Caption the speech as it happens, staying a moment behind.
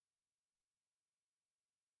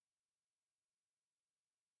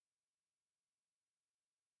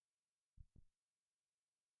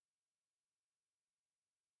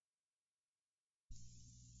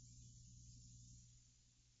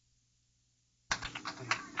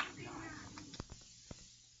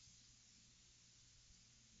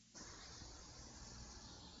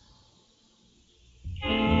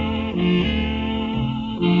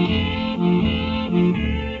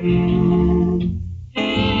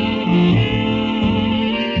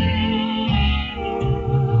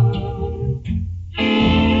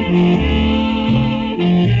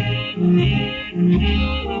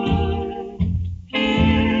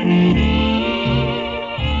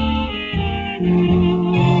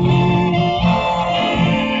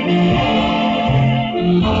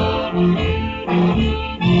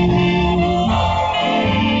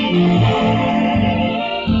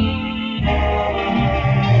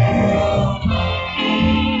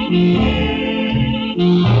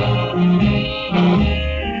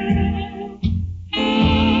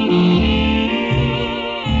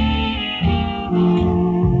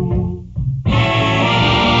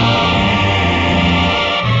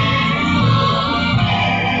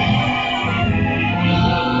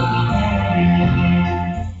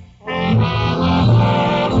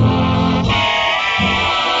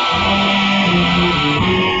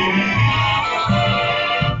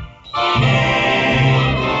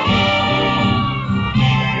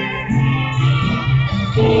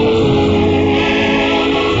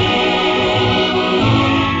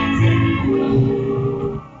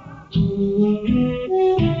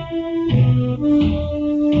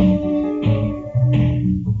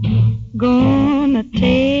Gonna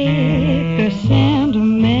take a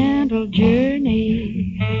sentimental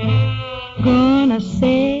journey. Gonna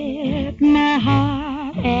set my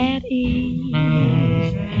heart at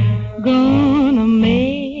ease. Gonna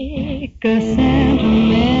make a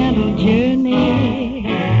sentimental journey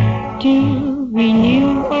to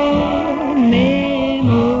renew old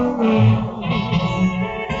memories.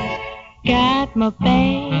 Got my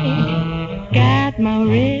bag, got my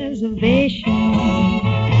reservation.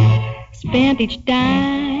 Spent each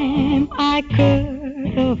dime I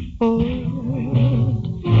could afford,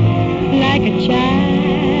 like a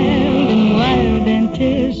child in wild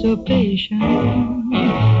anticipation.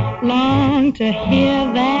 Long to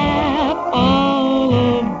hear that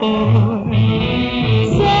all aboard.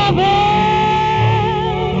 7,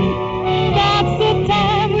 that's the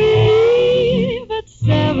time we leave at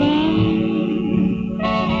 7.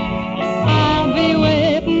 I'll be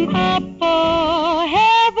waiting up for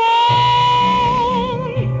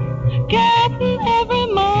getting every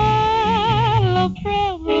mile of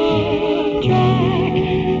railroad track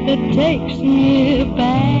that takes me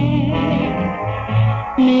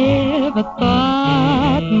back. Never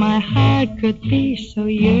thought my heart could be so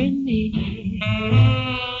yearning.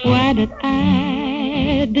 Why did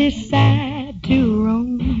I decide to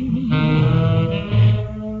roam?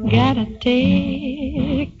 Gotta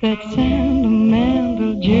take that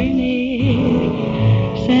sentimental journey.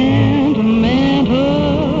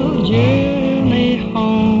 Sentimental journey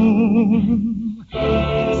home.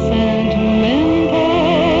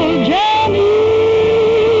 Sentimental journey.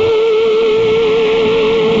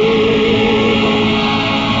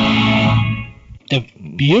 The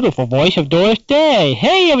beautiful voice of Doris Day.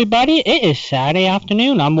 Hey everybody, it is Saturday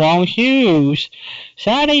afternoon. I'm Walden Hughes.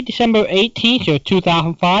 Saturday, December 18th of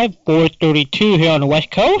 2005, 4:32 here on the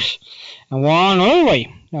West Coast. And we're on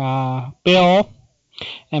early. Bill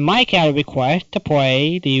and Mike had a request to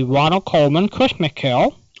play the Ronald Colman Christmas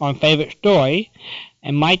Carol on Favorite Story,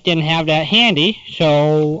 and Mike didn't have that handy,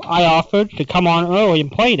 so I offered to come on early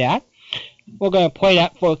and play that. We're going to play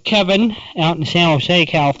that for Kevin out in San Jose,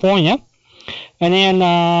 California. And then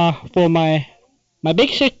for my big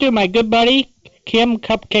sister, my good buddy, Kim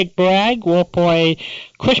Cupcake Bragg, we'll play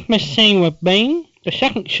Christmas Sing with Bing, the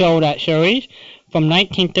second show of that series, from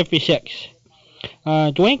 1956.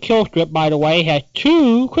 Dwayne Killstrip, by the way, has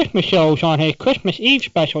 2 Christmas shows on his Christmas Eve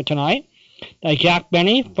special tonight. That's Jack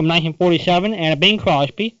Benny from 1947 and a Bing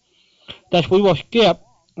Crosby. Thus, we will skip,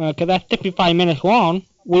 because that's 55 minutes long,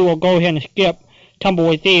 we will go ahead and skip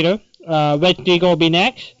Tumbleweed Theater. Red Deagle will be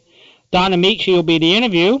next. Donna Meeks will be the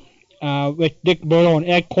interview with Dick Bertle and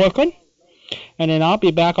Ed Corcoran. And then I'll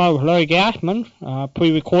be back on with Larry Gassman,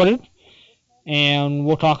 pre-recorded. And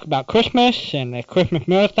we'll talk about Christmas and the Christmas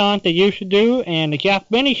marathon they used to do and the Jack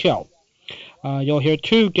Benny show. You'll hear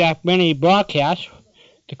 2 Jack Benny broadcasts.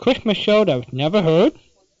 The Christmas show that was never heard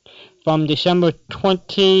from December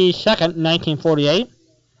 22nd, 1948.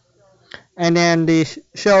 And then the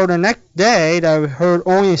show the next day that was heard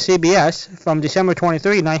only in CBS from December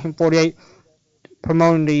 23, 1948,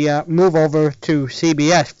 promoting the move over to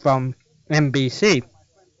CBS from NBC.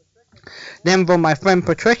 Then for my friend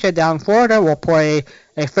Patricia down in Florida, we'll play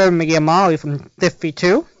a Fred McGee Molly from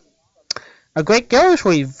 52, a Great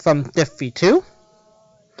Gildersleeve from 52,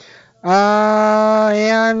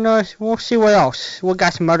 and we'll see what else. We'll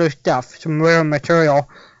got some other stuff, some rare material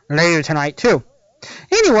later tonight too.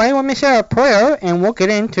 Anyway, let me say a prayer and we'll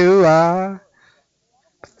get into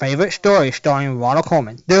Favorite Story starring Ronald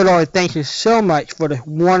Colman. Dear Lord, thank you so much for the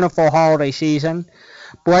wonderful holiday season.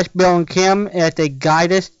 Bless Bill and Kim as they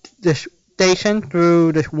guide us this station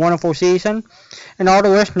through this wonderful season, and all the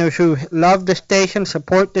listeners who love the station,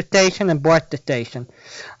 support the station, and bless the station.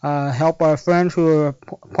 Help our friends who are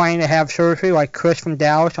planning to have surgery, like Chris from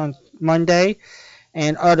Dallas on Monday,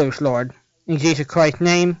 and others, Lord. In Jesus Christ's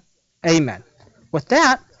name, amen. With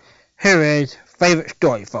that, here is Favorite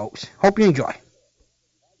Story, folks. Hope you enjoy.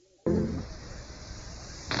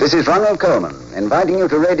 This is Ronald Coleman, inviting you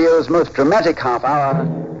to radio's most dramatic half hour,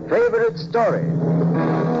 Favorite Story.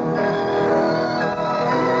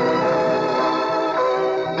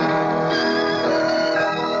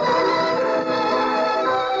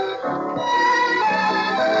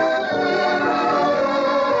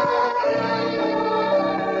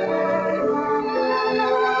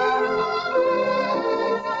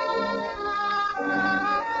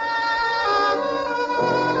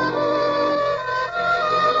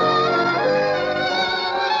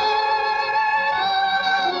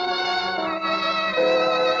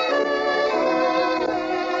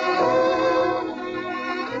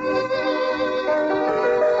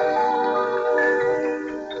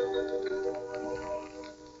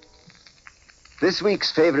 This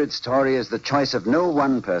week's favorite story is the choice of no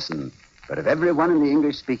one person, but of everyone in the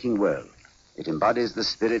English-speaking world. It embodies the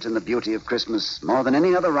spirit and the beauty of Christmas more than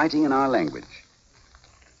any other writing in our language.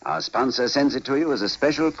 Our sponsor sends it to you as a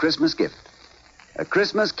special Christmas gift. A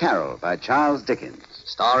Christmas Carol by Charles Dickens.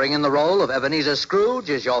 Starring in the role of Ebenezer Scrooge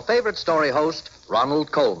is your favorite story host,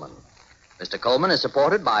 Ronald Coleman. Mr. Coleman is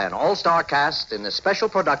supported by an all-star cast in this special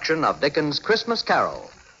production of Dickens' Christmas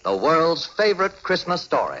Carol, the world's favorite Christmas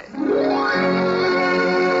story.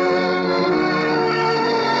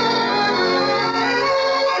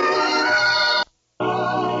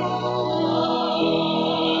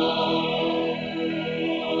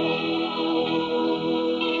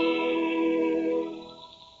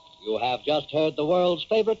 You have just heard the world's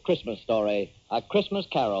favorite Christmas story, A Christmas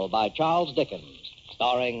Carol by Charles Dickens,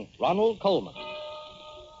 starring Ronald Coleman.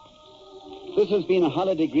 This has been a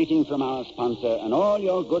holiday greeting from our sponsor and all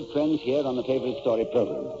your good friends here on the Favorite Story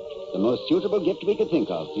program. The most suitable gift we could think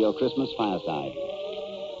of for your Christmas fireside.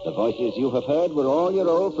 The voices you have heard were all your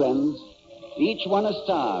old friends, each one a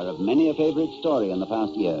star of many a favorite story in the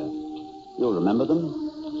past year. You'll remember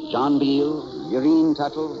them. John Beale, Urine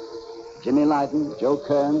Tuttle, Jimmy Lydon, Joe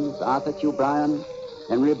Kearns, Arthur Q. Bryan,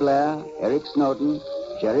 Henry Blair, Eric Snowden,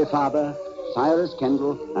 Jerry Faber, Cyrus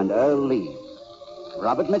Kendall, and Earl Lee.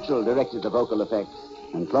 Robert Mitchell directed the vocal effects,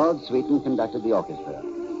 and Claude Sweeten conducted the orchestra.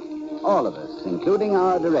 All of us, including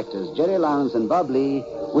our directors, Jerry Lowndes and Bob Lee,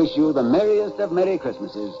 wish you the merriest of Merry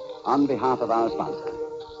Christmases on behalf of our sponsor.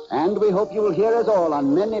 And we hope you will hear us all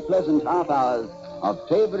on many pleasant half hours of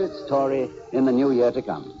Favorite Story in the new year to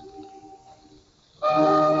come.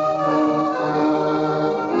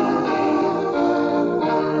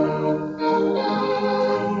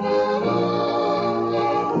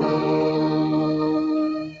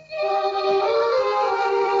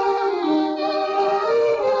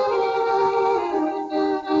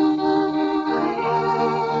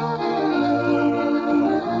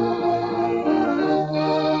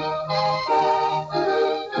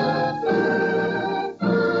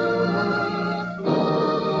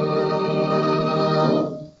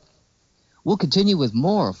 We'll continue with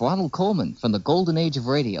more of Ronald Coleman from the golden age of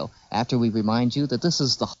radio after we remind you that this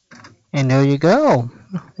is the... And there you go.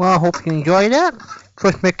 Well, I hope you enjoyed that.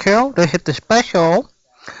 Christmas Carol, they hit the special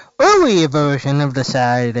earlier version of the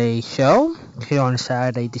Saturday show here on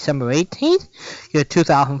Saturday, December 18th, year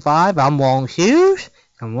 2005. I'm Walden Hughes,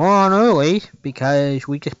 and we're on early because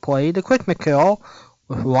we just played the Christmas Carol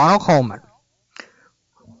with Ronald Coleman.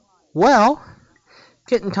 Well,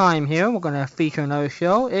 getting time here, we're going to feature another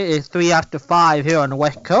show. It is 3 after 5 here on the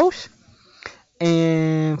West Coast.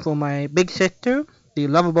 And for my big sister, the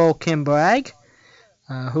lovable Kim Bragg,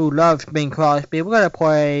 who loves Bing Crosby, we're going to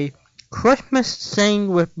play Christmas Sing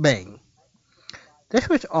with Bing. This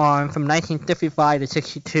was on from 1955 to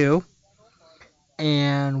 62.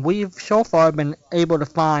 And we've so far been able to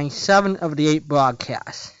find 7 of the 8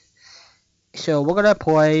 broadcasts. So we're going to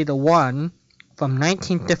play the one from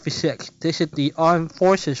 1956. This is the Armed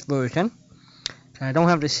Forces version. I don't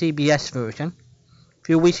have the CBS version. A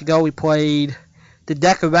few weeks ago we played the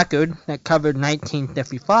Decca record that covered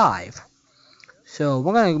 1955. So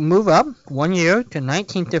we're going to move up 1 year to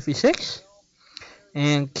 1956.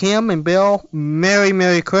 And Kim and Bill, Merry,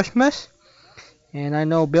 Merry Christmas. And I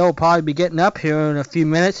know Bill will probably be getting up here in a few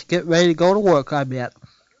minutes. Get ready to go to work, I bet.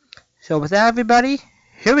 So with that, everybody,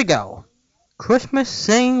 here we go. Christmas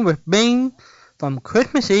Sing with Bing from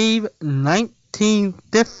Christmas Eve,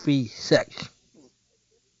 1956.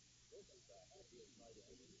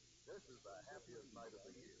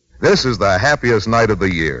 This is the happiest night of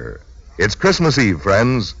the year. It's Christmas Eve,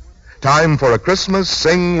 friends. Time for a Christmas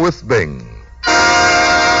Sing with Bing.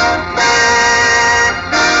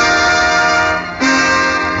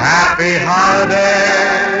 Happy holiday,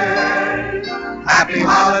 happy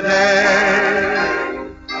holiday.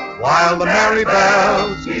 While the merry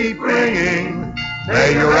bells keep ringing,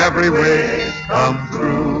 may your every wish come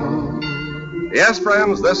true. Yes,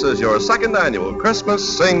 friends, this is your second annual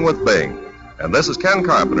Christmas Sing with Bing. And this is Ken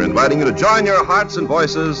Carpenter inviting you to join your hearts and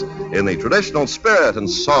voices in the traditional spirit and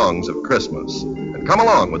songs of Christmas. And come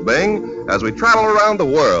along with Bing as we travel around the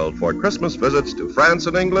world for Christmas visits to France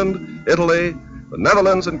and England, Italy, the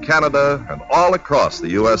Netherlands and Canada, and all across the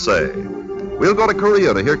USA. We'll go to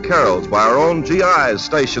Korea to hear carols by our own GIs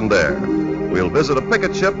stationed there. We'll visit a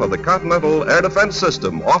picket ship of the Continental Air Defense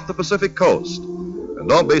System off the Pacific coast. And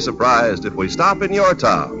don't be surprised if we stop in your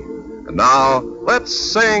town. And now, let's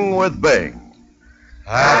sing with Bing.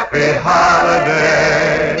 Happy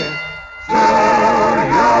holiday to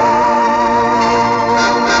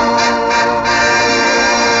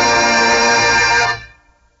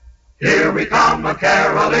you. Here we come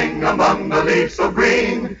a-caroling among the leaves so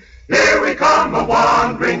green. Here we come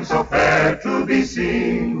a-wandering so fair to be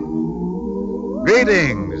seen.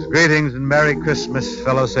 Greetings, greetings, and Merry Christmas,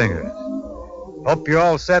 fellow singers. Hope you're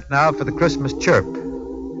all set now for the Christmas chirp.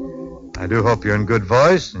 I do hope you're in good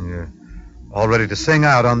voice and you're all ready to sing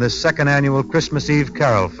out on this second annual Christmas Eve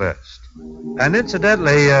Carol Fest. And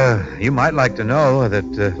incidentally, you might like to know that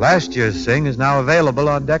last year's Sing is now available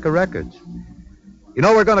on Decca Records. You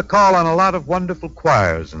know, we're going to call on a lot of wonderful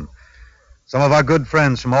choirs and some of our good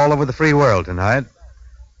friends from all over the free world tonight.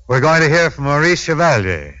 We're going to hear from Maurice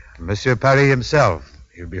Chevalier, Monsieur Paris himself.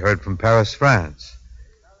 He'll be heard from Paris, France.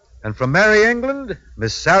 And from Merry England,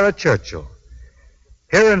 Miss Sarah Churchill.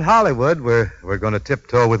 Here in Hollywood, we're going to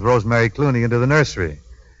tiptoe with Rosemary Clooney into the nursery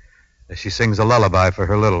as she sings a lullaby for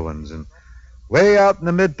her little ones. And way out in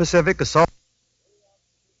the mid-Pacific, a song...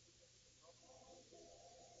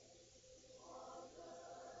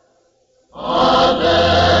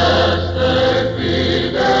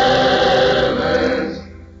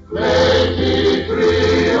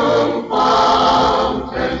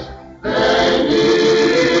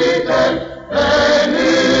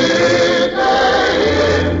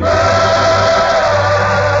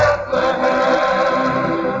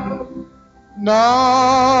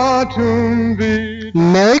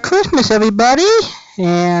 Merry Christmas, everybody,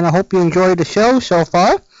 and I hope you enjoyed the show so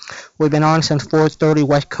far. We've been on since 4:30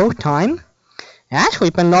 West Coast time. Actually,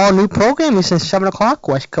 it's been all new programming since 7 o'clock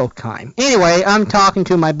West Coast time. Anyway, I'm talking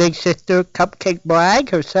to my big sister, Cupcake Bragg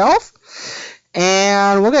herself,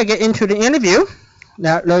 and we're going to get into the interview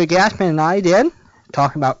that Larry Gassman and I did,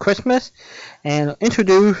 talking about Christmas, and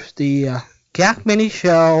introduce the Gap Mini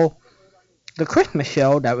show, the Christmas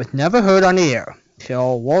show that was never heard on the air.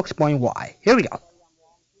 So we'll explain why. Here we go.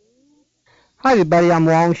 Hi everybody, I'm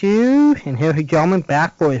Walden Hughes, and here's a gentleman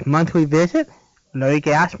back for his monthly visit, Larry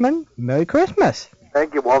Gassman. Merry Christmas.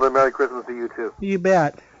 Thank you, Walden. Merry Christmas to you, too. You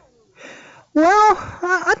bet. Well,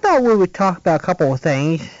 I thought we would talk about a couple of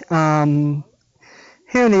things. Here in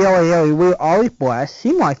the LA area, we're always blessed,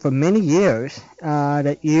 seemed like for many years,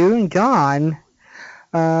 that you and John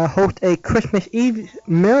host a Christmas Eve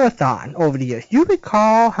marathon over the years. Do you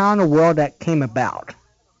recall how in the world that came about?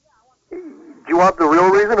 Do you want the real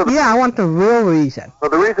reason? Or Yeah, I want the real reason.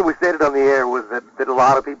 Well, the reason we stayed it on the air was that a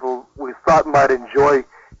lot of people we thought might enjoy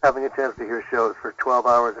having a chance to hear shows for 12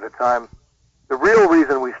 hours at a time. The real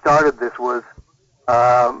reason we started this was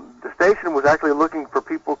the station was actually looking for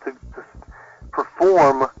people to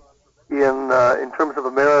perform in terms of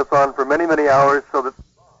a marathon for many, many hours so that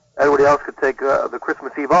everybody else could take the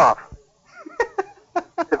Christmas Eve off.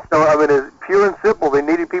 And so, I mean, it's pure and simple. They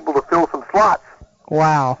needed people to fill some slots.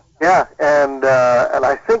 Wow. Yeah, and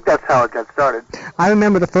I think that's how it got started. I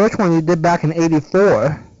remember the first one you did back in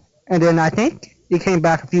 '84, and then I think you came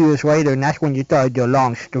back a few years later, and that's when you started your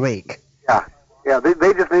long streak. Yeah,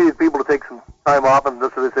 they just needed people to take some time off, and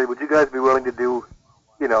so they said, would you guys be willing to do,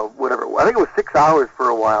 whatever. I think it was 6 hours for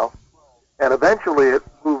a while, and eventually it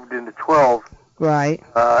moved into 12. Right.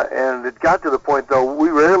 And it got to the point, though, we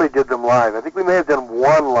rarely did them live. I think we may have done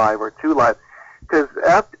one live or two live. Because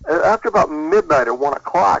after about midnight or 1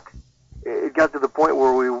 o'clock, it got to the point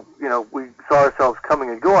where we saw ourselves coming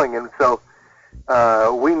and going, and so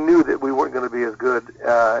we knew that we weren't going to be as good,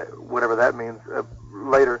 whatever that means,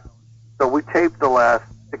 later. So we taped the last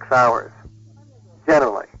 6 hours,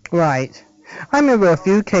 generally. Right. I remember a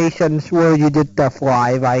few occasions where you did stuff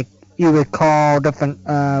live, like you would call different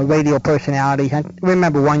radio personalities. I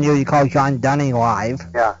remember one year you called John Dunning live.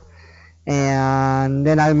 Yeah. And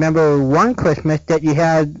then I remember one Christmas that you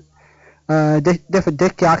had different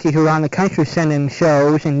disc jockeys around the country sending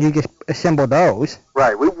shows, and you just assembled those.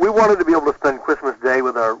 Right. We wanted to be able to spend Christmas Day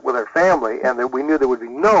with our family, and that we knew there would be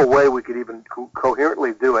no way we could even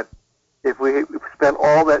coherently do it if we spent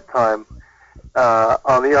all that time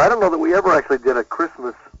on the air. I don't know that we ever actually did a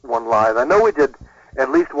Christmas one live. I know we did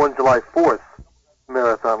at least one July 4th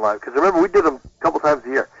marathon live, because remember, we did them a couple times a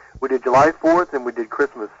year. We did July 4th and we did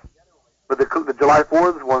Christmas. But the July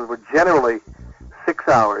 4th ones were generally 6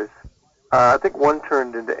 hours. I think one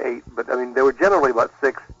turned into 8, but I mean they were generally about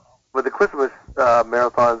 6. But the Christmas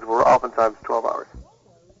marathons were oftentimes 12 hours.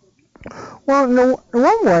 Well, in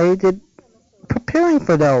one way, preparing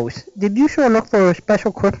for those, did you sort of look for a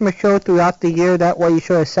special Christmas show throughout the year? That way you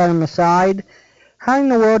sort of set them aside? How in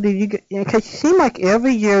the world did you get... Because it seemed like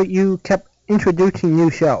every year you kept introducing new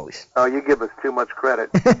shows. Oh, you give us too much credit.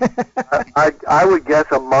 I would guess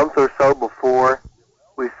a month or so before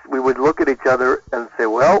we would look at each other and say,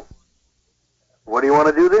 well, what do you want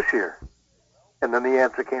to do this year? And then the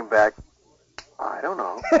answer came back, I don't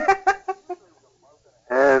know.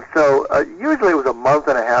 And so usually it was a month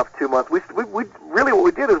and a half, 2 months. We really what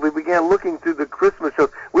we did is we began looking through the Christmas shows.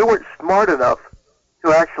 We weren't smart enough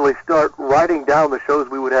to actually start writing down the shows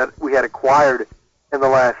we had acquired in the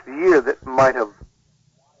last year that might have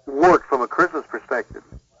worked from a Christmas perspective.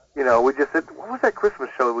 You know, we just said, what was that Christmas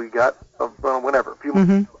show we got of whenever, a few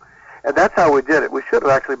months ago? And that's how we did it. We should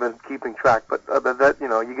have actually been keeping track, but that, you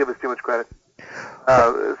know, you give us too much credit.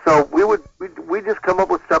 So we just come up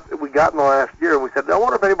with stuff that we got in the last year, and we said, I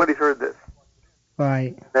wonder if anybody's heard this.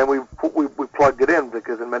 Right. And we plugged it in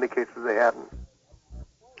because in many cases they hadn't.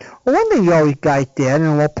 Well, one thing you always guys did,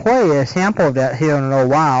 and we'll play a sample of that here in a little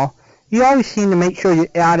while, you always seem to make sure you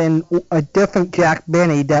add in a different Jack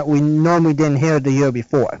Benny that we normally didn't hear the year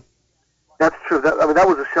before. That's true. That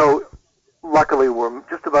was a show, luckily, where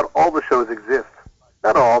just about all the shows exist.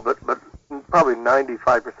 Not all, but probably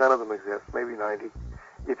 95% of them exist, maybe 90,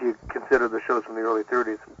 if you consider the shows from the early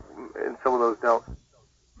 30s, and some of those don't.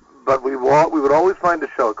 But we would always find a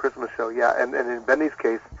show, a Christmas show, yeah, and in Benny's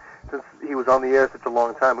case, since he was on the air such a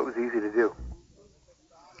long time, it was easy to do.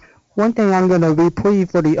 One thing I'm going to replay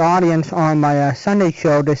for the audience on my Sunday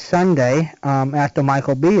show this Sunday after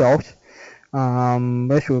Michael Beals,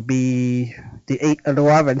 this will be the 8th of the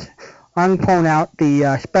 11th, I'm pulling out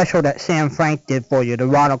the special that Sam Frank did for you, the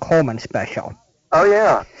Ronald Coleman special. Oh,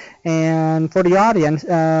 yeah. And for the audience,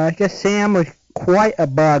 I guess Sam was quite a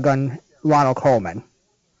bug on Ronald Coleman.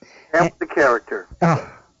 Sam's the character. Oh.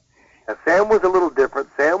 Now, Sam was a little different.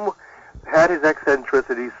 Sam had his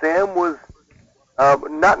eccentricities. Sam was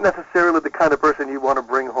not necessarily the kind of person you want to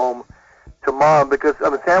bring home to Mom, because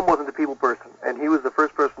Sam wasn't a people person, and he was the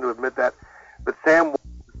first person to admit that. But Sam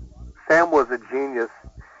was a genius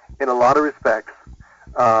in a lot of respects,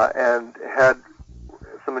 and had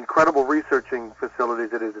some incredible researching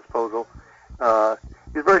facilities at his disposal.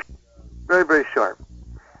 He's very, very, very sharp,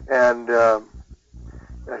 and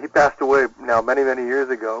he passed away now many, many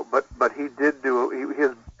years ago. But he did do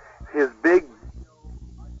his big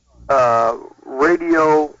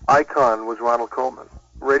radio icon was Ronald Coleman.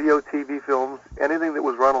 Radio, TV, films, anything that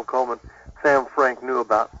was Ronald Coleman, Sam Frank knew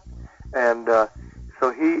about, and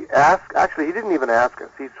so he asked. Actually, he didn't even ask us.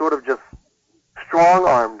 He sort of just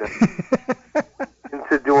strong-armed us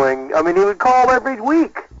into doing. I mean, he would call every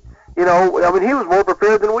week. You know, I mean, he was more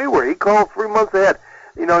prepared than we were. He called 3 months ahead.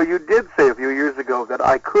 You know, you did say a few years ago that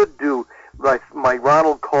I could do my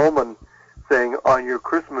Ronald Coleman thing on your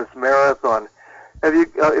Christmas marathon. Have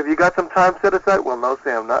you got some time set aside? Well, no,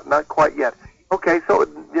 Sam, not quite yet. Okay, so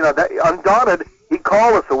you know, that undaunted, he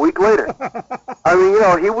called us a week later. I mean, you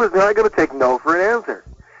know, he was not going to take no for an answer.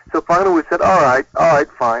 So finally, we said, all right,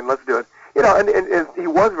 fine, let's do it. You know, and he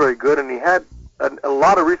was very good, and he had a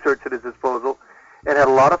lot of research at his disposal, and had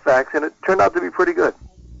a lot of facts, and it turned out to be pretty good.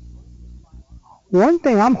 One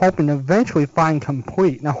thing I'm hoping to eventually find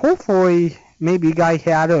complete. Now, hopefully, maybe you guys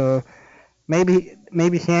had, or maybe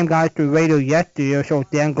Sam got it through radio yesterday, or so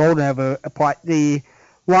Dan Golden ever applied the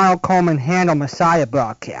Ronald Coleman Handle Messiah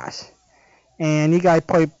broadcast. And you guys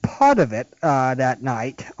played part of it that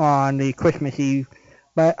night on the Christmas Eve,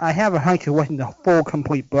 but I have a hunch it wasn't the full,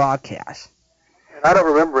 complete broadcast. And I don't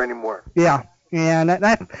remember anymore. Yeah,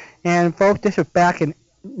 and folks, this was back in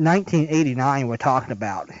 1989 we're talking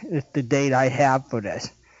about. It's the date I have for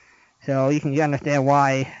this. So you can understand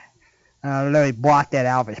why Larry blocked that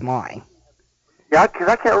out of his mind. Yeah, because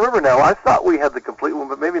I can't remember now. I thought we had the complete one,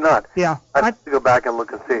 but maybe not. Yeah. I have to go back and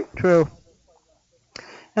look and see. True.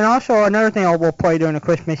 And also, another thing I will play during the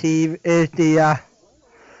Christmas Eve is the,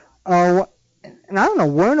 and I don't know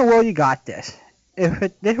where in the world you got this.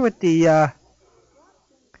 This was the,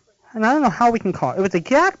 and I don't know how we can call it. It was the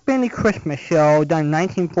Jack Benny Christmas show done in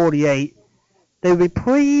 1948. They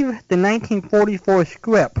reprieved the 1944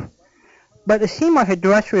 script, but it seemed like a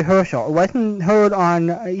dress rehearsal. It wasn't heard on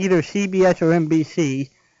either CBS or NBC,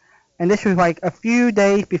 and this was like a few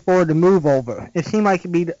days before the move over. It seemed like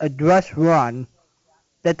it'd be a dress run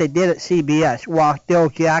that they did at CBS, while still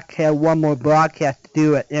Jack had one more broadcast to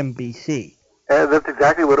do at NBC. And that's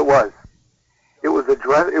exactly what it was. It was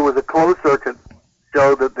a closed circuit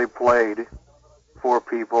show that they played for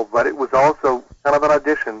people, but it was also kind of an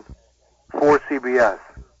audition for CBS,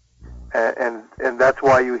 and that's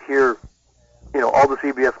why you hear, all the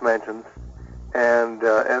CBS mentions, and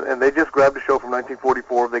they just grabbed a show from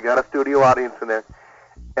 1944. They got a studio audience in there,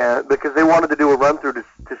 and because they wanted to do a run through to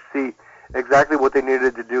see exactly what they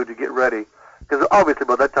needed to do to get ready, because obviously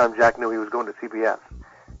by that time Jack knew he was going to CBS.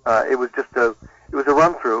 It was a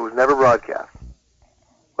run through. It was never broadcast,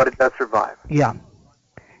 but it does survive. Yeah.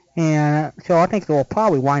 And so I think we'll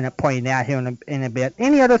probably wind up playing that here in a bit.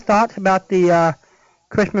 Any other thoughts about the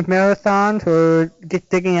Christmas marathons, or just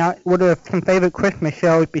digging out what are some favorite Christmas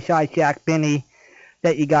shows besides Jack Benny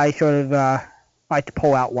that you guys sort of like to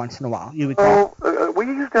pull out once in a while? You recall? We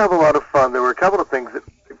used to have a lot of fun. There were a couple of things that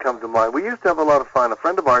come to mind. We used to have a lot of fun. A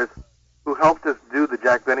friend of ours who helped us do the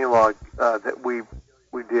Jack Benny log that we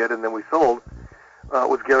did and then we sold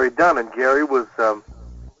was Gary Dunn, and Gary was an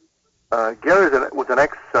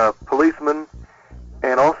ex-policeman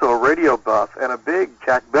and also a radio buff and a big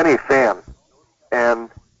Jack Benny fan. And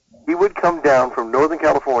he would come down from Northern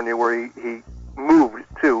California, where he moved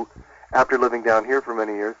to after living down here for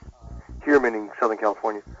many years, here meaning Southern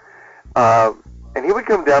California. And he would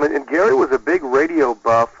come down, and Gary was a big radio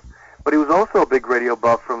buff, but he was also a big radio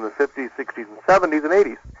buff from the 50s, 60s, and 70s and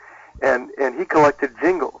 80s. And he collected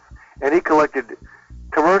jingles, and he collected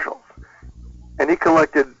commercials, and he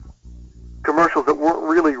collected commercials that weren't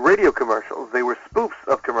really radio commercials. They were spoofs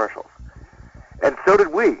of commercials. And so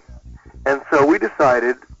did we. And so we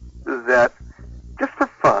decided that just for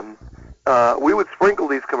fun, we would sprinkle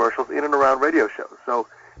these commercials in and around radio shows. So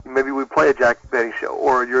maybe we'd play a Jack Benny show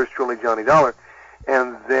or yours truly, Johnny Dollar,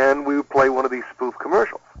 and then we would play one of these spoof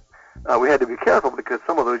commercials. We had to be careful because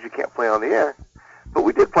some of those you can't play on the air, but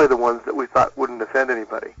we did play the ones that we thought wouldn't offend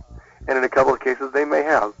anybody. And in a couple of cases, they may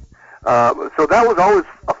have. So that was always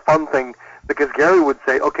a fun thing, because Gary would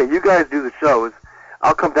say, okay, you guys do the shows,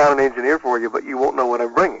 I'll come down and engineer for you, but you won't know what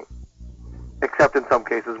I'm bringing. Except in some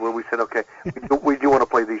cases where we said, okay, we do want to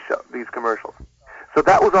play these commercials. So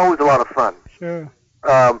that was always a lot of fun. Sure.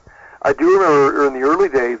 I do remember in the early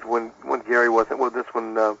days when Gary wasn't with us,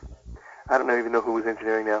 when I don't even know who was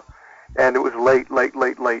engineering now, and it was late,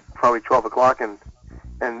 probably 12 o'clock,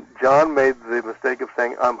 and John made the mistake of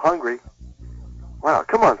saying, I'm hungry. Wow,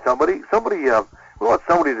 come on, somebody, we want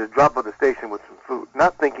somebody to drop by the station with some food,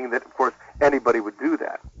 not thinking that, of course, anybody would do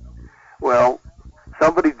that. Well,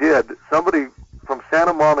 somebody did. Somebody from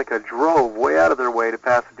Santa Monica drove way out of their way to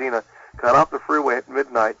Pasadena, got off the freeway at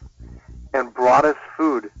midnight, and brought us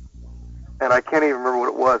food. And I can't even remember what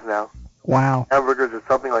it was now. Wow. Hamburgers or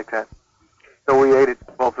something like that. So we ate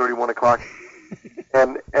at 12:30, 1 o'clock.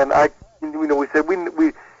 and we said,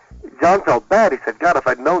 John felt bad. He said, God, if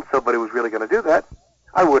I'd known somebody was really going to do that,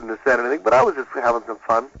 I wouldn't have said anything, but I was just having some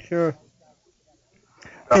fun. Sure.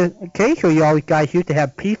 And occasionally, you guys used to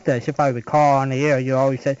have pizzas, if I recall, on the air. You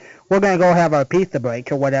always said, we're going to go have our pizza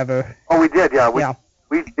break or whatever. Oh, we did, yeah.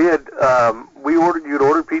 We did. You'd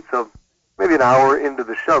order pizza maybe an hour into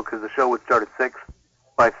the show, because the show would start at 6.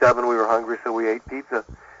 By 7, we were hungry, so we ate pizza.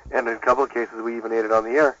 And in a couple of cases, we even ate it on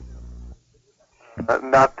the air.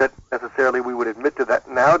 Not that necessarily we would admit to that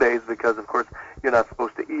nowadays, because, of course, you're not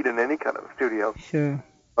supposed to eat in any kind of studio. Sure.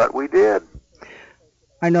 But we did.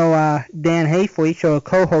 I know Dan Hayfley sort of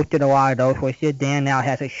co-hosted a lot of those, which Dan now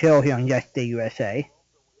has a show here on Yesterday USA.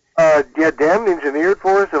 Yeah, Dan engineered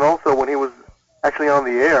for us, and also when he was actually on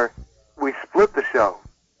the air, we split the show.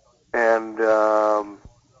 And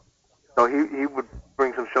so he would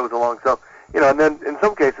bring some shows along. So, and then in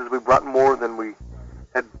some cases we brought more than we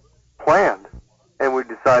had planned. And we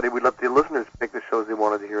decided we'd let the listeners pick the shows they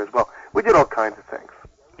wanted to hear as well. We did all kinds of things.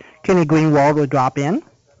 Kenny Greenwald would drop in?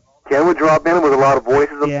 Ken would drop in with a lot of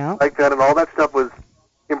voices yeah. like that, and all that stuff was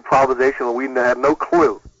improvisational. We had no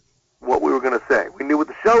clue what we were going to say. We knew what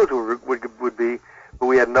the shows would be, but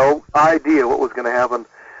we had no idea what was going to happen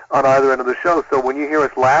on either end of the show. So when you hear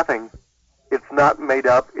us laughing, it's not made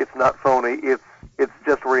up, it's not phony, it's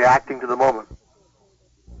just reacting to the moment.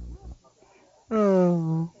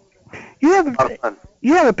 Oh. You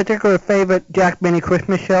have a particular favorite Jack Benny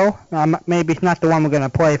Christmas show? Maybe it's not the one we're going to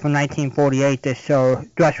play from 1948, this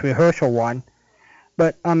dress rehearsal one.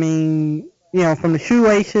 But, I mean, from the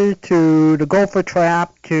shoelaces to the gopher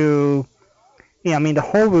trap to, the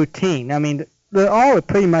whole routine. I mean, they're all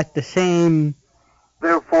pretty much the same. They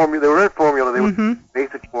were their formula. They were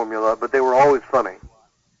basic formula, but they were always funny.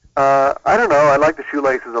 I don't know. I like the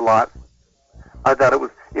shoelaces a lot. I thought it was,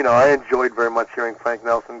 I enjoyed very much hearing Frank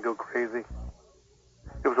Nelson go crazy.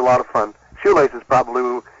 It was a lot of fun. Shoelaces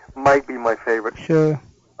probably might be my favorite. Sure.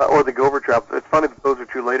 or the Gopher Trap. It's funny that those are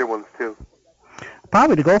two later ones, too.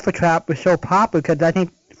 Probably the Gopher Trap was so popular because I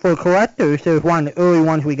think for collectors, it was one of the early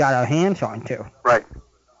ones we got our hands on, too. Right.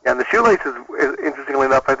 And the shoelaces, interestingly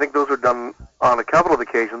enough, I think those were done on a couple of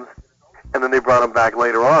occasions, and then they brought them back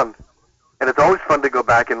later on. And it's always fun to go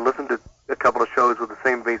back and listen to a couple of shows with the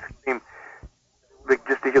same basic theme,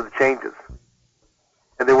 just to hear the changes.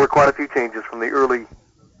 And there were quite a few changes from the early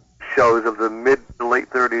shows of the mid to late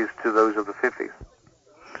 30s to those of the 50s.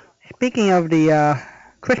 Speaking of the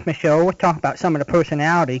Christmas show, we'll talk about some of the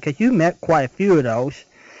personality, because you met quite a few of those.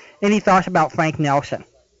 Any thoughts about Frank Nelson?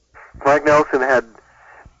 Frank Nelson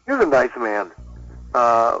he was a nice man.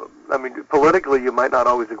 I mean, politically you might not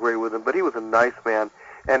always agree with him, but he was a nice man.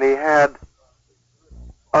 And he had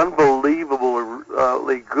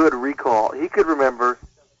unbelievably good recall. He could remember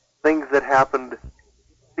things that happened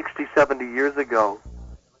 60, 70 years ago,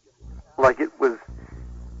 like it was,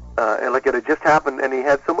 like it had just happened, and he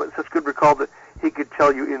had such good recall that he could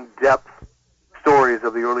tell you in depth stories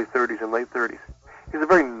of the early 30s and late 30s. He's a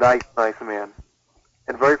very nice man,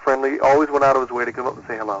 and very friendly. Always went out of his way to come up and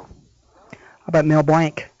say hello. How about Mel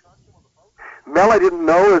Blanc? Mel I didn't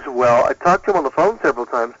know as well. I talked to him on the phone several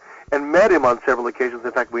times and met him on several occasions.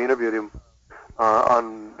 In fact, we interviewed him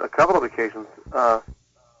on a couple of occasions.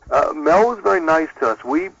 Mel was very nice to us.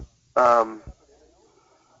 We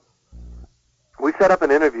set up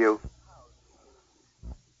an interview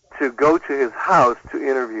to go to his house to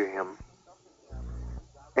interview him.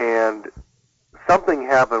 And something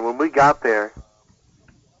happened. When we got there,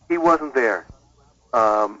 he wasn't there.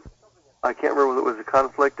 I can't remember whether it was a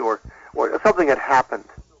conflict or something had happened.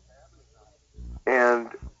 And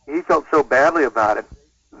he felt so badly about it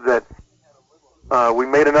that we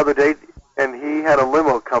made another date, and he had a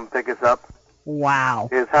limo come pick us up. Wow.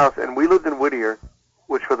 His house. And we lived in Whittier,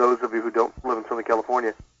 which for those of you who don't live in Southern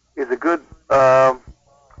California, is a good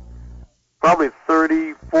probably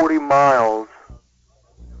 30, 40 miles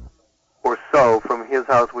or so from his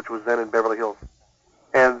house, which was then in Beverly Hills.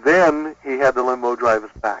 And then he had the limo drive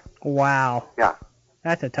us back. Wow. Yeah.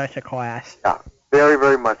 That's a touch of class. Yeah, very,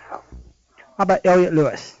 very much so. How about Elliot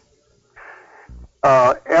Lewis?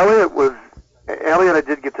 Elliot I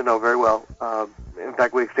did get to know very well. In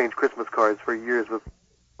fact, we exchanged Christmas cards for years with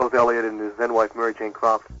both Elliot and his then wife, Mary Jane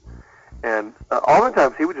Croft. And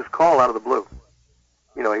oftentimes he would just call out of the blue.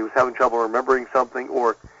 You know, he was having trouble remembering something,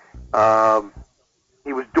 or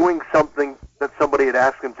he was doing something that somebody had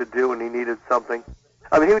asked him to do and he needed something.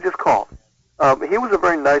 I mean, he would just call. He was a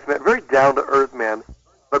very nice man, very down-to-earth man,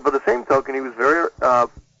 but by the same token, he was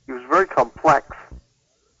very complex.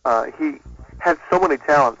 He had so many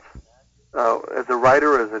talents as a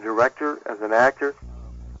writer, as a director, as an actor.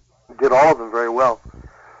 Did all of them very well.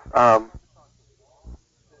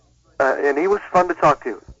 And he was fun to talk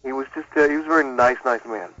to. He was he was a very nice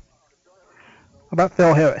man. How about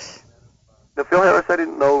Phil Harris? Now, Phil Harris I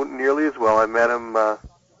didn't know nearly as well. I met him,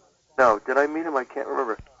 no, did I meet him? I can't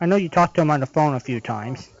remember. I know you talked to him on the phone a few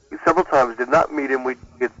times. Several times. Did not meet him. We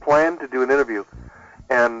had planned to do an interview,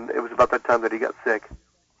 and it was about that time that he got sick,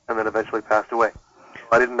 and then eventually passed away.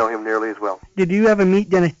 I didn't know him nearly as well. Did you ever meet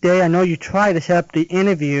Dennis Day? I know you tried to set up the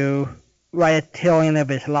interview right at the tail end of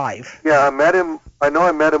his life. Yeah, I met him. I know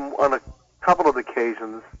I met him on a couple of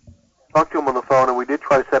occasions. Talked to him on the phone, and we did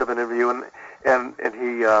try to set up an interview, and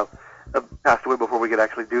he passed away before we could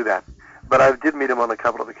actually do that. But I did meet him on a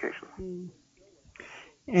couple of occasions. And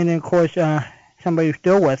then, of course, somebody who's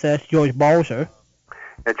still with us, George Balzer.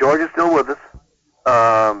 Yeah, George is still with us.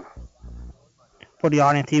 For the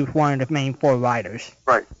audience, he was one of the main four writers.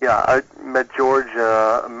 Right, yeah. I met George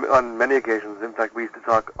on many occasions. In fact, we used to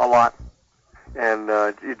talk a lot. And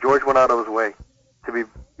George went out of his way to be,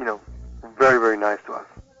 very, very nice to us.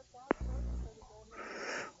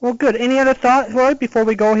 Well, good. Any other thoughts, Roy, before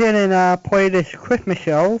we go ahead and play this Christmas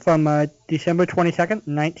show from December 22nd,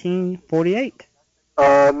 1948?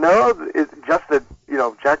 No, it's just that,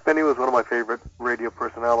 Jack Benny was one of my favorite radio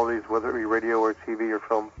personalities, whether it be radio or TV or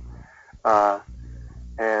film.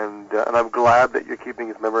 And I'm glad that you're keeping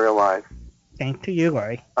his memory alive. Thanks to you,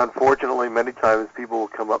 Roy. Unfortunately, many times people will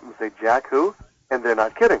come up and say, Jack who? And they're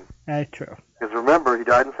not kidding. That's true. Because remember, he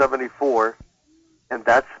died in 1974, and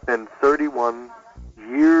that's been 31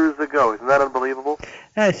 years ago. Isn't that unbelievable?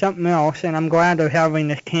 That is something else, and I'm glad they're having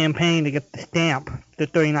this campaign to get the stamp, the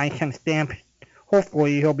 39-cent stamp.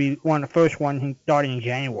 Hopefully he'll be one of the first ones starting in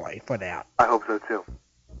January for that. I hope so, too.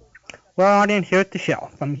 Well, audience, here's the show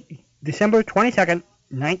from December 22nd,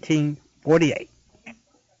 1948.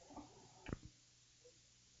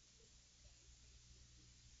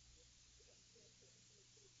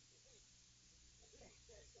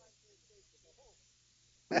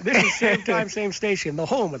 This is Same Time, Same Station, the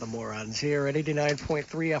home of the morons, here at 89.3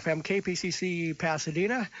 FM KPCC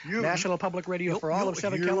Pasadena, National Public Radio for all of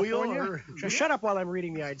Southern California. Just shut up while I'm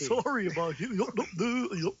reading the ID. Sorry about you.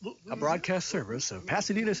 A broadcast service of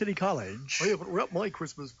Pasadena City College. I haven't wrapped my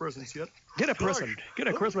Christmas presents yet. Get a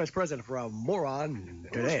Christmas present for a moron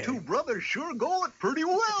today. Those two brothers sure go it pretty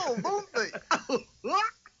well, don't they?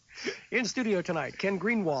 In studio tonight, Ken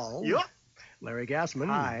Greenwald. Yep. Larry Gassman.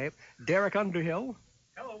 Hi. Derek Underhill.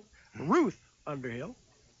 Hello. Ruth Underhill.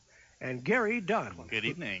 And Gary Dunn. Good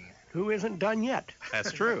evening. Who isn't done yet.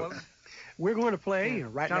 That's true. We're going to play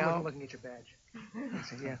right John now. wasn't looking at your badge.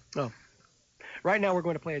 Yeah. Oh. Right now we're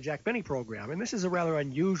going to play a Jack Benny program, and this is a rather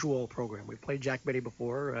unusual program. We've played Jack Benny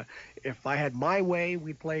before. If I had my way,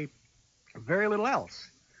 we'd play very little else,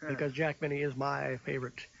 because Jack Benny is my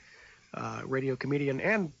favorite radio comedian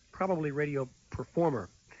and probably radio performer.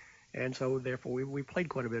 And so, therefore, we played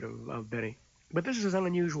quite a bit of Benny. But this is an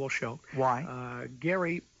unusual show. Why?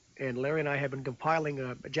 Gary and Larry and I have been compiling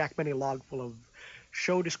a Jack Benny log full of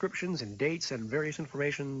show descriptions and dates and various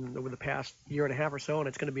information over the past year and a half or so, and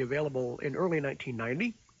it's going to be available in early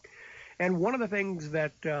 1990. And one of the things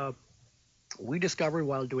that we discovered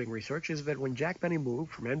while doing research is that when Jack Benny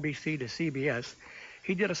moved from NBC to CBS,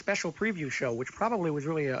 he did a special preview show, which probably was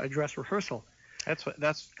really a dress rehearsal.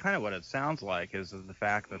 That's kind of what it sounds like, is the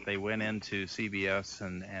fact that they went into CBS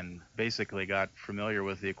and basically got familiar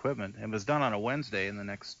with the equipment. It was done on a Wednesday, and the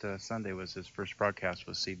next Sunday was his first broadcast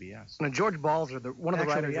with CBS. Now, George Balzer, one of the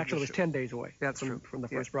writers, actually was 10 days away. That's from, true. From the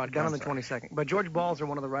first broadcast. Done on the 22nd. But George Balzer,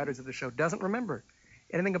 one of the writers of the show, doesn't remember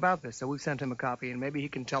anything about this, so we've sent him a copy, and maybe he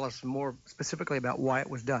can tell us more specifically about why it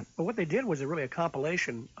was done. Well, what they did was really a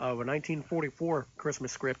compilation of a 1944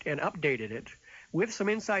 Christmas script and updated it with some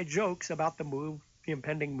inside jokes about the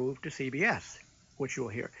impending move to CBS, which you'll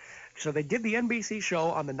hear. So they did the NBC show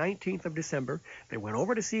on the 19th of December. They went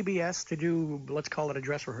over to CBS to do, let's call it a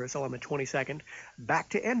dress rehearsal, on the 22nd, back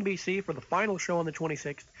to NBC for the final show on the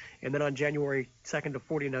 26th, and then on January 2nd of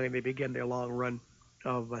 49, they begin their long run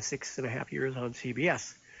of 6.5 years on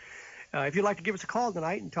CBS. If you'd like to give us a call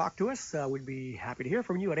tonight and talk to us, we'd be happy to hear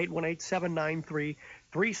from you at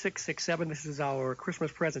 818-793-3667. This is our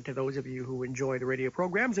Christmas present to those of you who enjoy the radio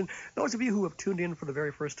programs, and those of you who have tuned in for the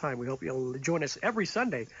very first time. We hope you'll join us every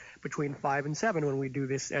Sunday between 5 and 7 when we do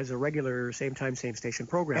this as a regular Same Time, Same Station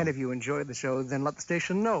program. And if you enjoyed the show, then let the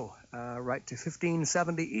station know. Write to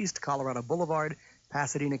 1570 East Colorado Boulevard,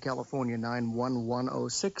 Pasadena, California,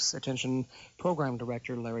 91106. Attention, Program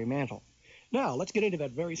Director Larry Mantle. Now, let's get into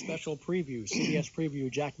that very special preview, CBS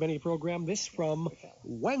Preview Jack Benny program. This from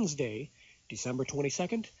Wednesday, December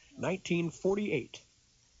 22nd, 1948.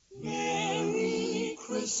 Merry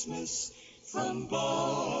Christmas from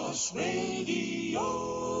Boss Radio.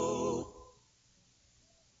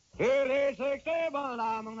 50-60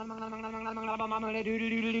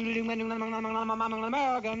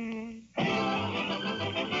 American.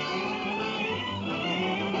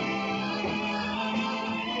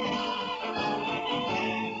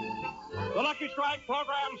 The Lucky Strike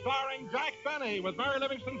program starring Jack Benny with Mary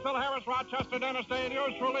Livingston, Phil Harris, Rochester, Dennis Day, and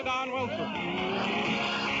yours truly, Don Wilson.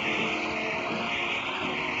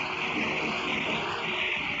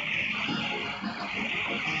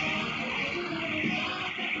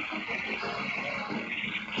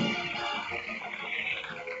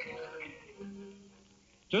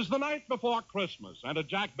 Tis the night before Christmas, and at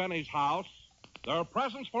Jack Benny's house, there are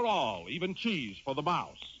presents for all, even cheese for the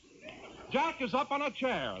mouse. Jack is up on a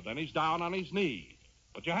chair, then he's down on his knee.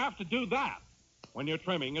 But you have to do that when you're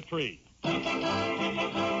trimming a tree.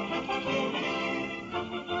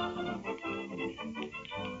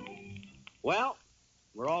 Well,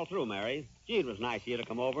 we're all through, Mary. Gee, it was nice of you to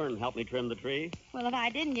come over and help me trim the tree. Well, if I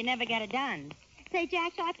didn't, you'd never get it done. Say,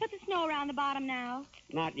 Jack, shall I put the snow around the bottom now?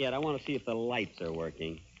 Not yet. I want to see if the lights are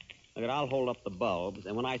working. Look, I'll hold up the bulbs,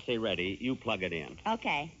 and when I say ready, you plug it in.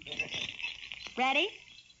 Okay. Ready?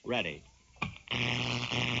 Ready.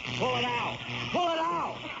 Pull it out! Pull it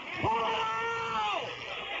out! Pull it out!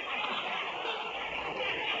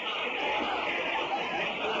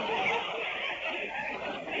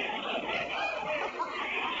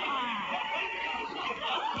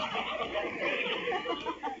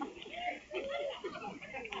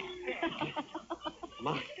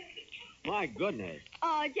 My goodness.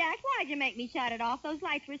 Oh, Jack, why'd you make me shut it off? Those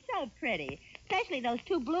lights were so pretty, especially those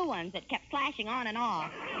two blue ones that kept flashing on and off.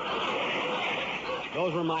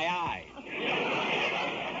 Those were my eyes.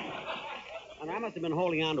 And I must have been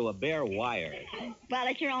holding on to a bare wire. Well,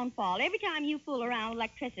 it's your own fault. Every time you fool around with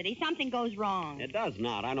electricity, something goes wrong. It does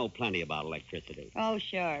not. I know plenty about electricity. Oh,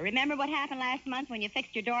 sure. Remember what happened last month when you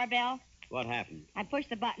fixed your doorbell? What happened? I pushed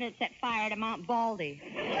the button and set fire to Mount Baldy.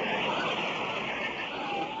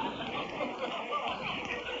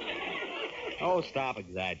 Oh, stop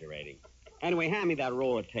exaggerating. Anyway, hand me that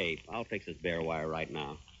roll of tape. I'll fix this bare wire right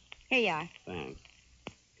now. Here you are. Thanks.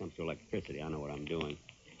 Comes to electricity. I know what I'm doing.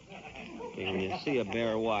 Okay, when you see a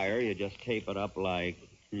bare wire, you just tape it up like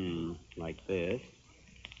this.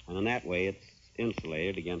 And in that way, it's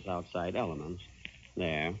insulated against outside elements.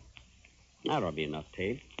 There. That'll be enough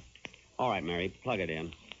tape. All right, Mary, plug it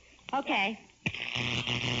in. Okay.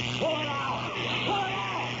 Pull it out! Pull it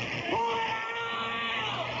out! Pull it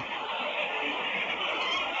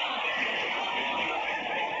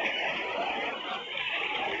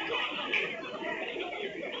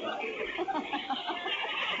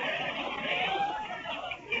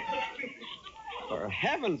For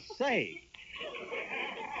heaven's sake.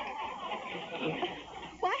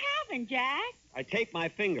 What happened, Jack? I taped my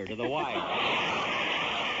finger to the wire.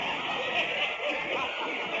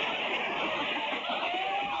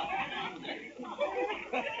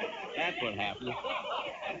 That's what happened.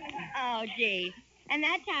 Oh, gee. And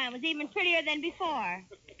that time was even prettier than before.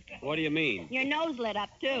 What do you mean? Your nose lit up,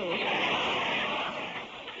 too.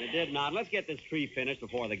 It did not. Let's get this tree finished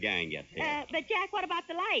before the gang gets here. But, Jack, what about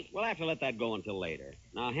the light? We'll have to let that go until later.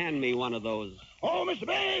 Now, hand me one of those... Oh, Mr.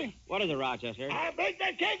 Benny! What is it, Rochester? I baked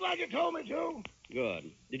that cake like you told me to.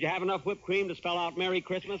 Good. Did you have enough whipped cream to spell out Merry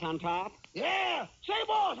Christmas on top? Yeah. Say,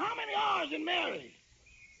 boss, how many R's in Mary?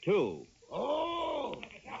 2. Oh.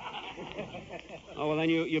 Oh, well, then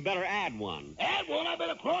you better add one. Add one? I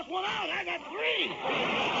better cross one out. I got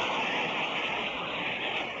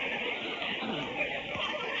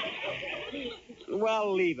 3.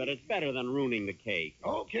 Well, leave it. It's better than ruining the cake.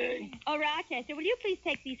 Okay. Oh, Rochester, will you please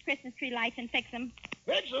take these Christmas tree lights and fix them?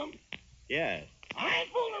 Fix them? Yes. I ain't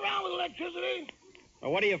fooling around with electricity.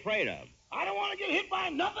 Well, what are you afraid of? I don't want to get hit by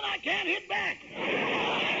nothing I can't hit back.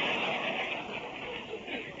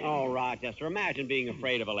 Oh, Rochester, imagine being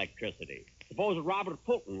afraid of electricity. Suppose Robert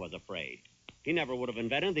Fulton was afraid. He never would have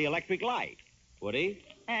invented the electric light, would he?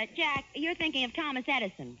 Jack, you're thinking of Thomas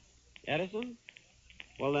Edison. Edison?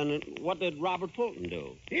 Well, then, what did Robert Fulton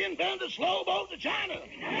do? He invented a slow boat to China.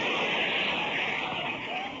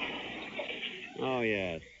 Oh,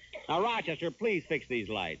 yes. Now, Rochester, please fix these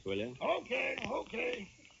lights, will you? Okay.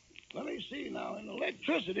 Let me see now. In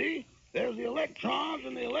electricity, there's the electrons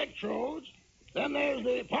and the electrodes. Then there's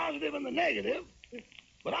the positive and the negative.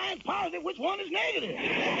 But I ain't positive which one is negative.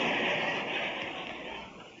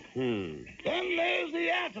 Then there's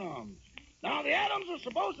the atoms. Now, the atoms are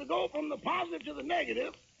supposed to go from the positive to the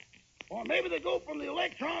negative, or maybe they go from the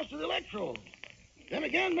electrons to the electrodes. Then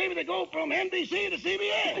again, maybe they go from NBC to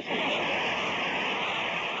CBS.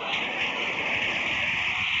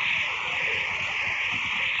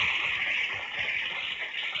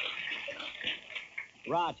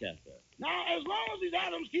 Rochester. Now, as long as these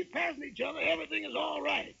atoms keep passing each other, everything is all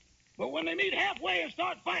right. But when they meet halfway and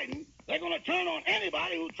start fighting, they're going to turn on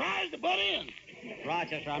anybody who tries to butt in.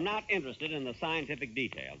 Rochester, I'm not interested in the scientific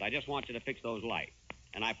details. I just want you to fix those lights.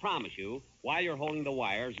 And I promise you, while you're holding the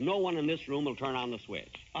wires, no one in this room will turn on the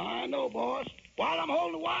switch. I know, boss. While I'm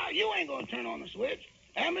holding the wire, you ain't going to turn on the switch.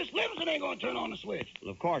 And Miss Livingston ain't going to turn on the switch.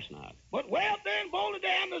 Well, of course not. But way up there in Boulder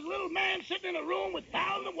Dam, there's a little man sitting in a room with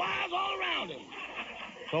thousands of wires all around him.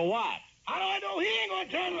 So what? I know he ain't going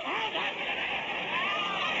to turn...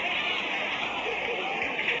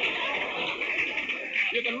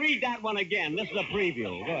 You can read that one again. This is a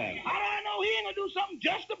preview. Go ahead. I know he ain't going to do something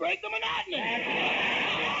just to break the monotony.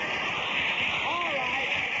 All right.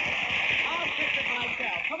 I'll fix it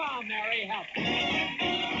myself. Come on, Mary. Help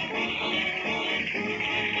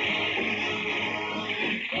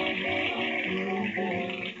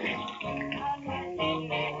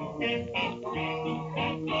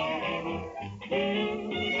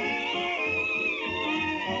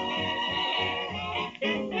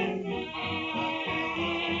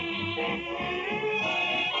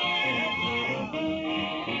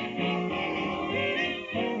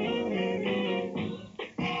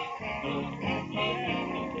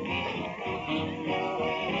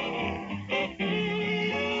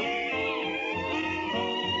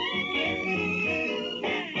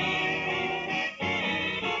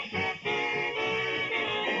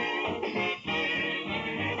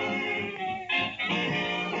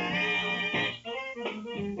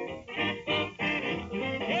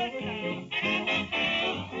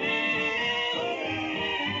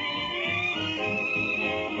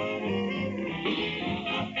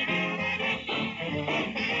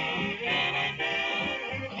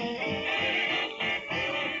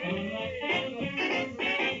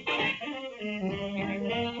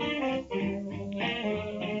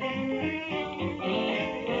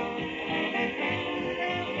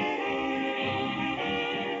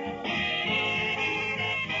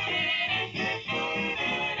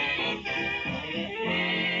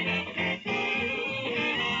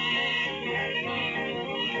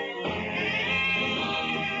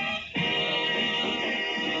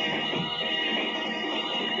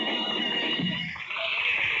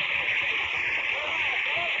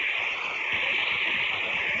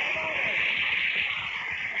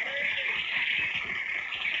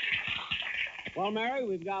Well, Mary,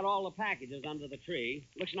 we've got all the packages under the tree.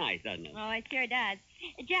 Looks nice, doesn't it? Oh, it sure does.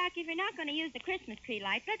 Jack, if you're not going to use the Christmas tree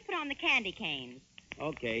lights, let's put on the candy canes.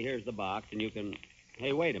 Okay, here's the box, and you can...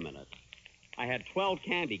 Hey, wait a minute. I had 12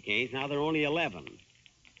 candy canes. Now there are only 11.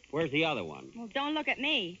 Where's the other one? Well, don't look at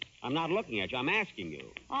me. I'm not looking at you. I'm asking you.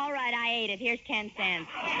 All right, I ate it. Here's 10 cents.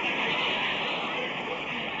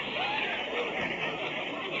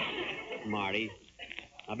 Marty,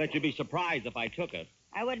 I bet you'd be surprised if I took it.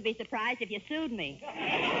 I wouldn't be surprised if you sued me.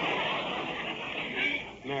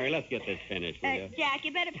 Mary, let's get this finished, will you? Jack,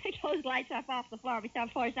 you better pick those lights off the floor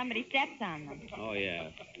before somebody steps on them. Oh, yeah.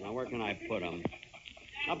 Now, where can I put them?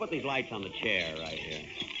 I'll put these lights on the chair right here.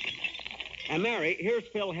 And, Mary, here's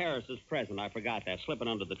Phil Harris's present. I forgot that, slipping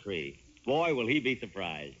under the tree. Boy, will he be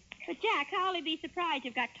surprised. But, Jack, how'll he be surprised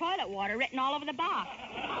you've got toilet water written all over the box?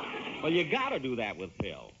 Well, you got to do that with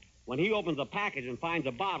Phil. When he opens a package and finds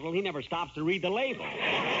a bottle, he never stops to read the label.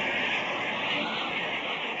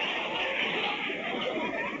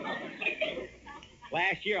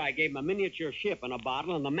 Last year, I gave him a miniature ship and a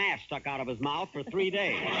bottle, and the mast stuck out of his mouth for 3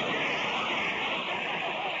 days.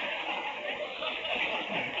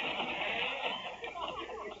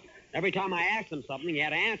 Every time I asked him something, he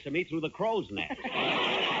had to answer me through the crow's nest.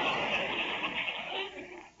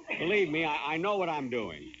 Believe me, I know what I'm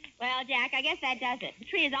doing. Well, Jack, I guess that does it. The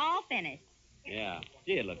tree is all finished. Yeah.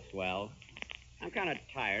 Gee, it looks swell. I'm kind of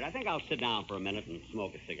tired. I think I'll sit down for a minute and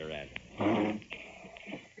smoke a cigarette.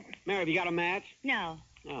 Mary, have you got a match? No.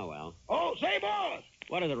 Oh, well. Oh, say, boss.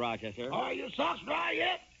 What is it, Rochester? Are your socks dry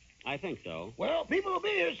yet? I think so. Well, people will be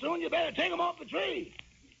here soon. You better take them off the tree.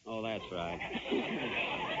 Oh, that's right.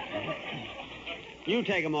 You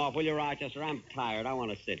take them off, will you, Rochester? I'm tired. I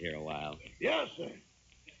want to sit here a while. Yes, sir.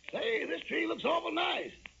 Say, this tree looks awful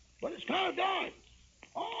nice, but it's kind of dark.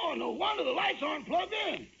 Oh, no wonder the lights aren't plugged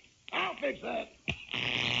in. I'll fix that.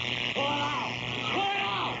 Pull it out! Pull it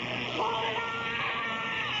out! Pull it out!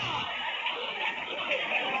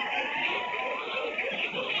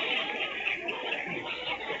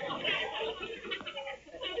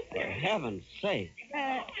 For heaven's sake.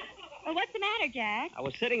 What's the matter, Jack? I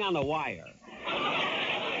was sitting on the wire.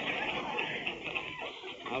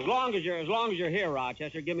 As long as you're here,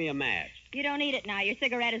 Rochester, give me a match. You don't need it now. Your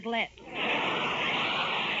cigarette is lit.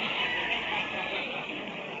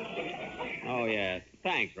 Oh, yeah.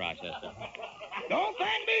 Thanks, Rochester. Don't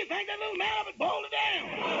thank me. Thank that little man up at Boulder Dam.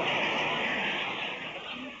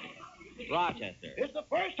 Rochester. It's the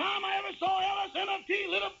first time I ever saw LSNFT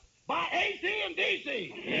lit up by AC and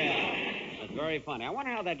DC. Yeah, that's very funny. I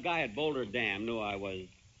wonder how that guy at Boulder Dam knew I was...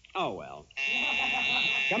 Oh, well.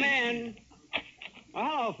 Come in. Oh,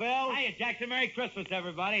 hello, Phil. Hiya, Jackson. Merry Christmas,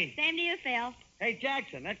 everybody. Same to you, Phil. Hey,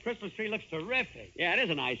 Jackson, that Christmas tree looks terrific. Yeah, it is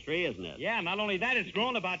a nice tree, isn't it? Yeah, not only that, it's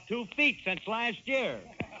grown about 2 feet since last year.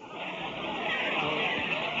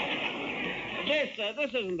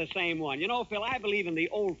 This isn't the same one. You know, Phil, I believe in the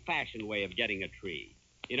old-fashioned way of getting a tree.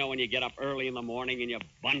 You know, when you get up early in the morning and you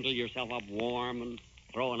bundle yourself up warm and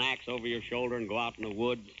throw an axe over your shoulder and go out in the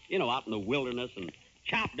woods, you know, out in the wilderness and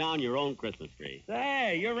chop down your own Christmas tree.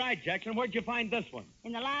 Hey, you're right, Jackson. Where'd you find this one?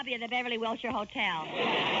 In the lobby of the Beverly Wilshire Hotel.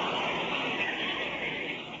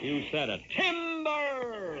 You said it.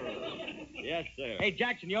 Timber! Yes, sir. Hey,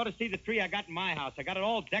 Jackson, you ought to see the tree I got in my house. I got it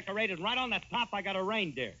all decorated. Right on the top, I got a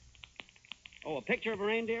reindeer. Oh, a picture of a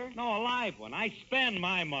reindeer? No, a live one. I spend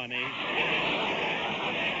my money.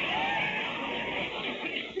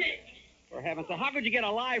 For heaven's sake, how could you get a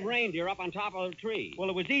live reindeer up on top of the tree? Well,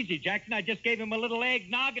 it was easy, Jackson. I just gave him a little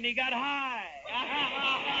eggnog and he got high.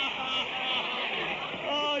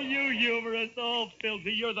 Oh, you humorous old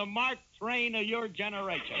filthy. You're the Mark Twain of your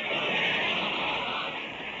generation.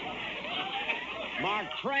 Mark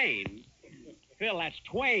Twain? Phil, that's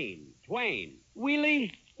Twain. Twain.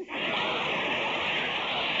 Wheelie?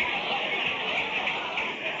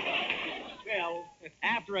 Phil,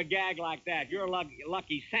 after a gag like that, your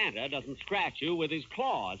lucky Santa doesn't scratch you with his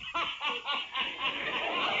claws.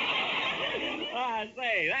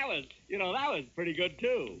 Say, that was pretty good,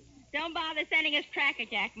 too. Don't bother sending us Cracker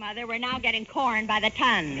Jack, Mother. We're now getting corn by the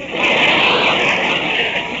ton.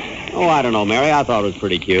 Oh, I don't know, Mary. I thought it was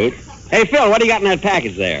pretty cute. Hey, Phil, what do you got in that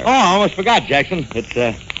package there? Oh, I almost forgot, Jackson. It's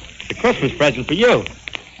a Christmas present for you.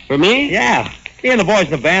 For me? Yeah. Me and the boys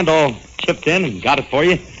in the band all chipped in and got it for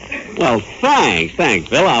you. Well, thanks,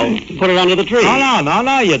 Phil. I'll put it under the tree.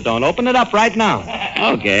 No, you don't. Open it up right now.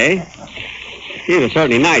 Okay. It was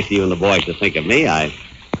certainly nice of you and the boys to think of me. I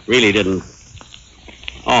really didn't...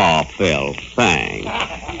 Oh, Phil, thanks.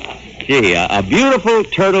 Gee, a beautiful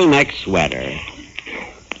turtleneck sweater.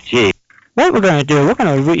 Gee. What we're going to do, we're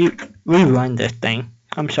going to rerun this thing.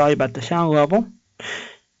 I'm sorry about the sound level.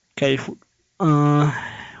 Okay,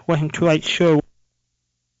 wasn't quite sure